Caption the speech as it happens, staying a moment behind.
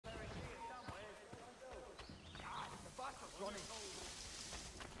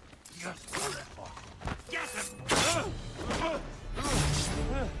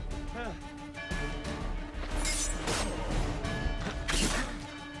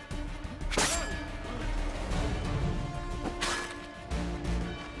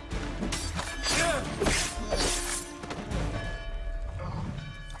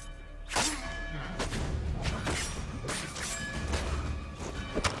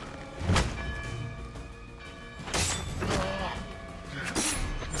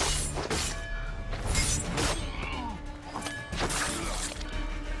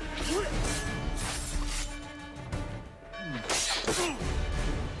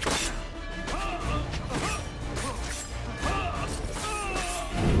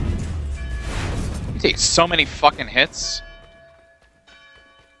Take so many fucking hits.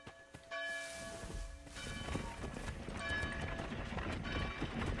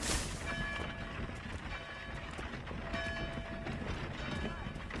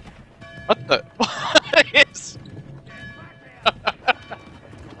 What the? What is?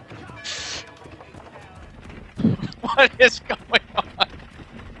 What is going on?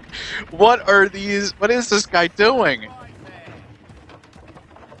 What are these? What is this guy doing?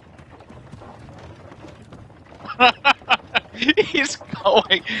 He's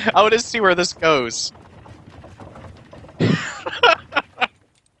going. I want to see where this goes.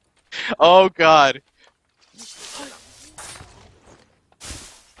 Oh god.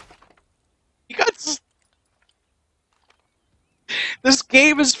 You got. This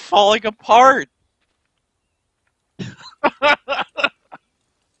game is falling apart.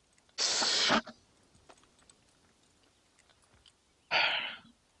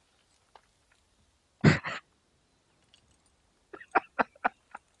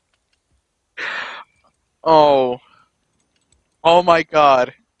 Oh. Oh my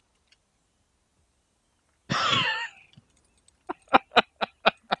god.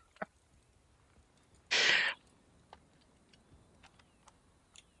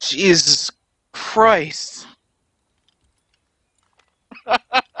 Jesus Christ.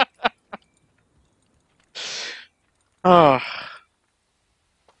 Oh.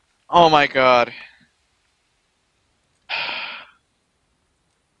 Oh my god.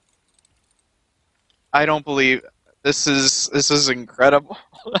 I don't believe this is incredible.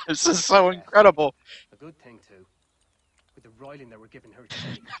 This is so incredible. A good thing too. With the roiling that we're giving her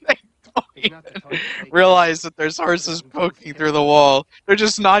today. They don't even realize that there's horses poking through the wall. They're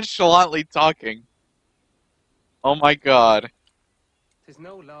just nonchalantly talking. Oh my god. There's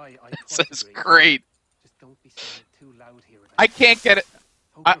no lie. This is great. Just don't be saying it too loud here. I can't get it.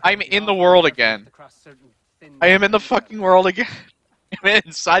 I'm in the world again. I am in the fucking world again. I'm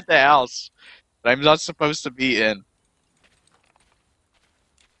inside the house that I'm not supposed to be in.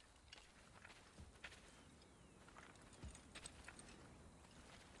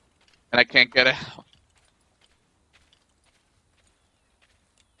 And I can't get out.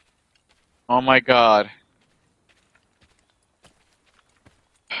 Oh my god.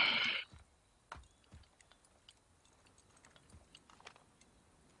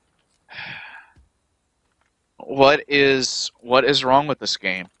 What is wrong with this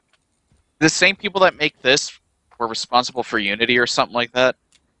game? The same people that make this were responsible for Unity or something like that?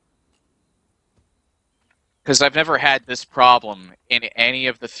 Because I've never had this problem in any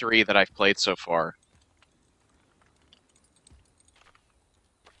of the 3 that I've played so far.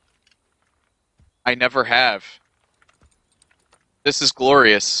 I never have. This is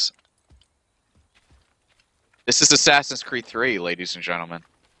glorious. This is Assassin's Creed 3, ladies and gentlemen.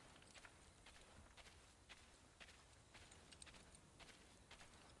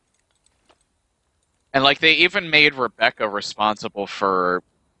 And, like, they even made Rebecca responsible for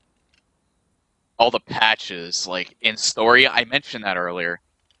all the patches, like, in story. I mentioned that earlier.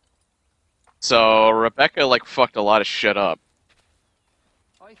 So, Rebecca, like, fucked a lot of shit up.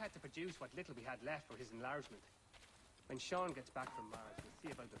 I had to produce what little we had left for his enlargement. When Sean gets back from Mars, we'll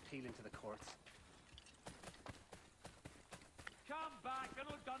see about appealing to the courts. Come back, I'm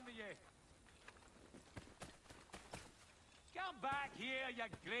not done with you. Come back here, you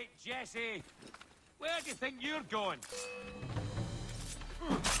great Jesse. Where do you think you're going?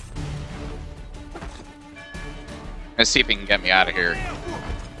 Let's see if he can get me out of here.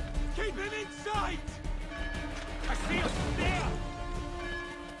 Keep him in sight! I see him there!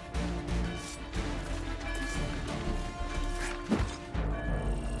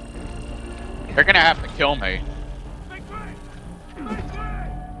 They're gonna have to kill me. Make way! Make way!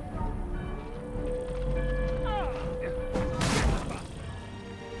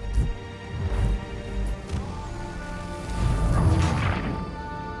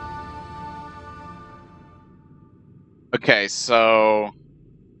 Okay, so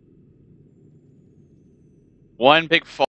one big